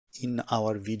In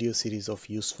our video series of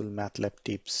useful Matlab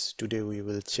tips, today we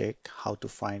will check how to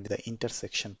find the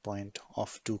intersection point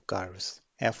of two curves.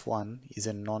 f1 is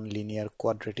a non-linear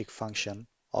quadratic function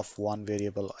of one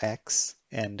variable x,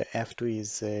 and f2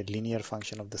 is a linear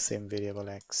function of the same variable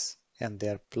x, and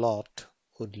their plot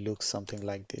would look something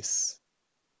like this.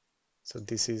 So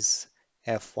this is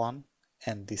f1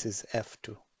 and this is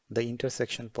f2. The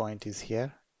intersection point is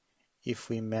here. If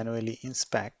we manually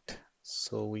inspect,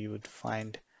 so we would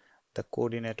find the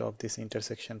coordinate of this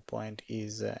intersection point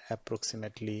is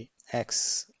approximately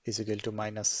x is equal to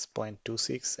minus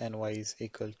 0.26 and y is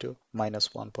equal to minus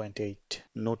 1.8.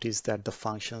 Notice that the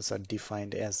functions are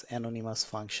defined as anonymous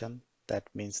function. That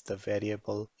means the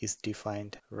variable is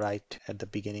defined right at the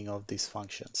beginning of these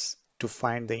functions. To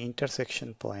find the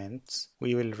intersection points,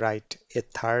 we will write a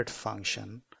third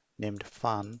function named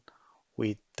fun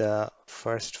with the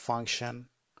first function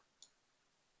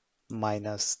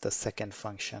minus the second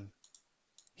function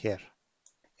here.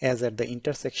 As at the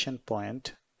intersection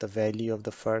point, the value of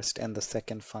the first and the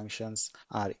second functions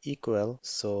are equal,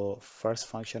 so first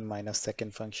function minus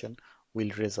second function will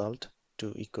result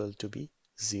to equal to be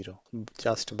 0.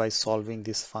 Just by solving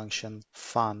this function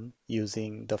fun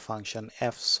using the function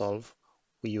fsolve,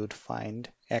 we would find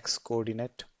x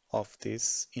coordinate of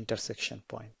this intersection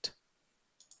point.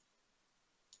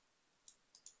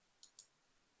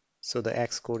 So the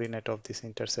x coordinate of this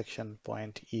intersection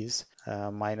point is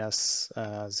minus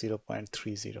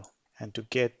 0.30. And to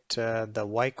get the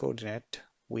y coordinate,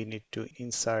 we need to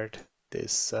insert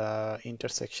this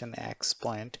intersection x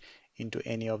point into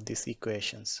any of these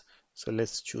equations. So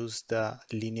let's choose the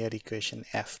linear equation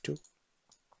f2,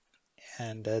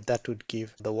 and that would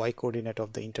give the y coordinate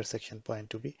of the intersection point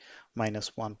to be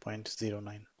minus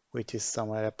 1.09, which is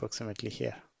somewhere approximately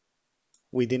here.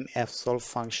 Within fsolve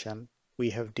function, we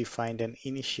have defined an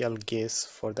initial guess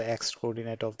for the x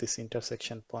coordinate of this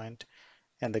intersection point,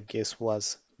 and the guess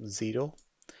was 0,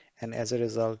 and as a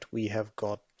result we have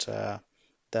got the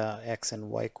x and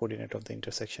y coordinate of the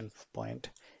intersection point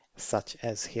such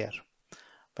as here.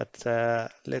 But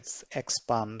let's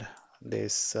expand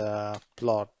this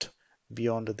plot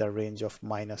beyond the range of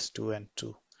 -2 and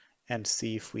 2 and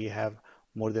see if we have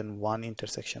more than one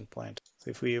intersection point. So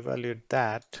if we evaluate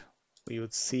that, we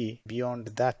would see beyond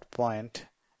that point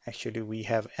actually we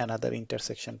have another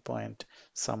intersection point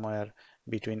somewhere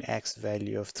between x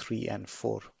value of 3 and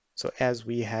 4. So as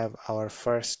we have our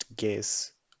first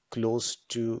guess close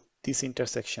to this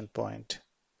intersection point,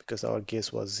 because our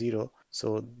guess was 0,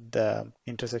 so the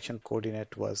intersection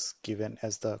coordinate was given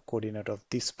as the coordinate of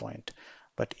this point.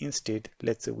 But instead,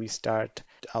 let's say we start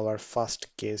our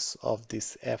first guess of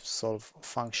this fsolve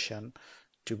function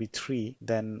to be 3,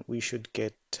 then we should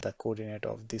get the coordinate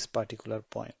of this particular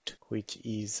point, which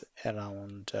is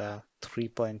around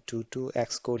 3.22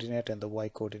 x coordinate and the y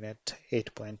coordinate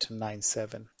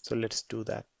 8.97. So let's do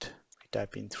that. We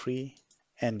type in 3,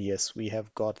 and yes, we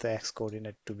have got the x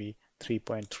coordinate to be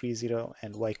 3.30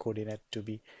 and y coordinate to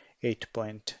be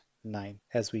 8.9,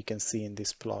 as we can see in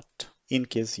this plot. In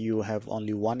case you have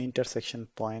only one intersection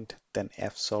point, then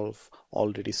fsolve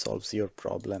already solves your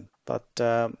problem. But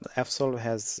fsolve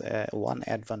has one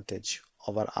advantage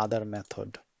over other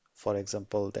method. For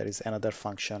example, there is another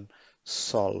function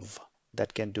solve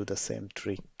that can do the same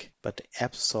trick. But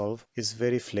fsolve is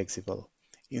very flexible.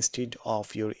 Instead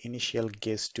of your initial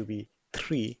guess to be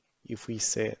 3, if we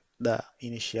say the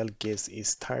initial guess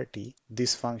is 30,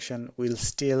 this function will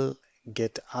still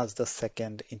get us the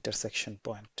second intersection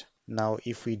point. Now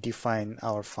if we define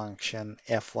our function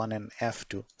f1 and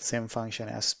f2, same function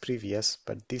as previous,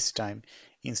 but this time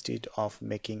instead of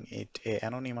making it an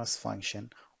anonymous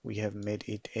function, we have made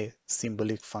it a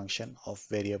symbolic function of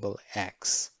variable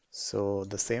x. So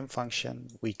the same function,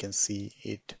 we can see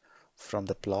it from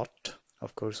the plot.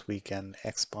 Of course, we can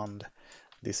expand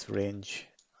this range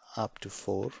up to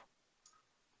 4.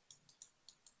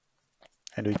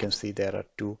 And we can see there are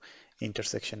two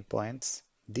intersection points.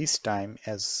 This time,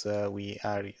 as we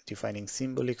are defining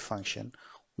symbolic function,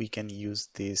 we can use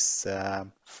this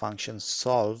function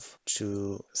solve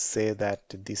to say that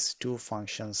these two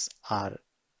functions are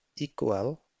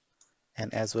equal,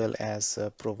 and as well as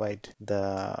provide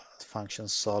the function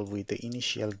solve with the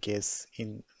initial guess.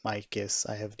 In my case,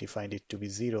 I have defined it to be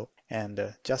 0,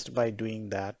 and just by doing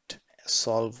that,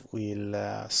 solve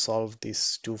will solve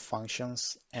these two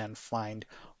functions and find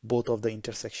both of the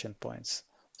intersection points.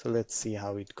 So let's see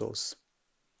how it goes.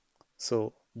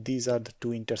 So these are the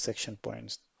two intersection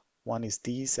points. One is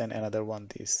this and another one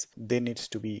this. They need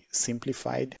to be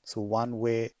simplified. So one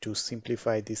way to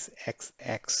simplify this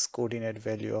x coordinate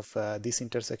value of this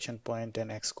intersection point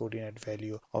and x coordinate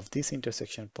value of this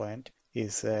intersection point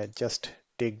is just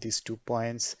take these 2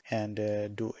 points and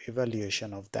do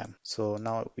evaluation of them. So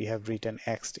now we have written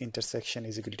x intersection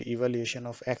is equal to evaluation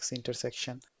of x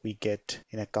intersection. We get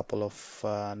in a couple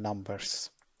of numbers.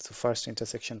 So first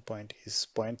intersection point is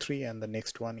 0.3 and the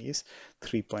next one is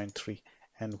 3.3,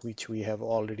 and which we have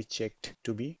already checked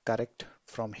to be correct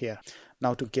from here.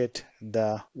 Now to get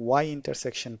the y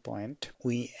intersection point,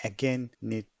 we again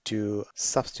need to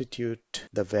substitute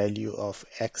the value of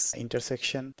x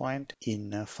intersection point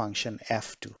in function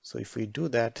f2. So if we do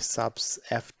that, subs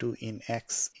f2 in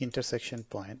x intersection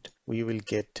point, we will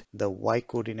get the y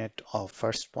coordinate of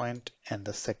first point and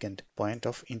the second point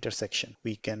of intersection.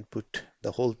 We can put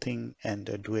the whole thing and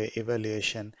do a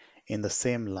evaluation in the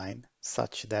same line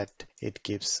such that it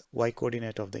gives y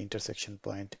coordinate of the intersection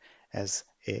point as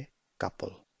a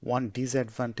couple. One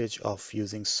disadvantage of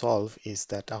using solve is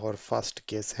that our first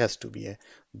case has to be a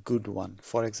good one.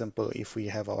 For example, if we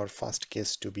have our first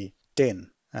case to be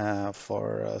 10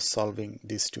 for solving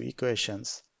these two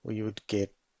equations, we would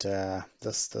get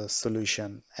just the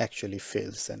solution actually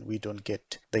fails and we don't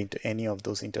get any of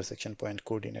those intersection point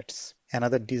coordinates.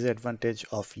 Another disadvantage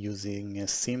of using a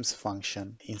syms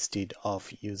function instead of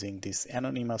using this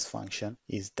anonymous function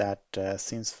is that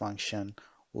syms function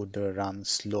would run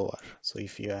slower. So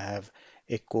if you have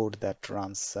a code that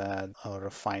runs or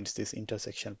finds these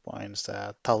intersection points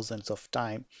thousands of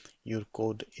times, your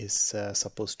code is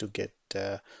supposed to get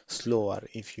slower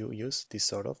if you use this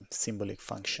sort of symbolic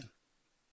function.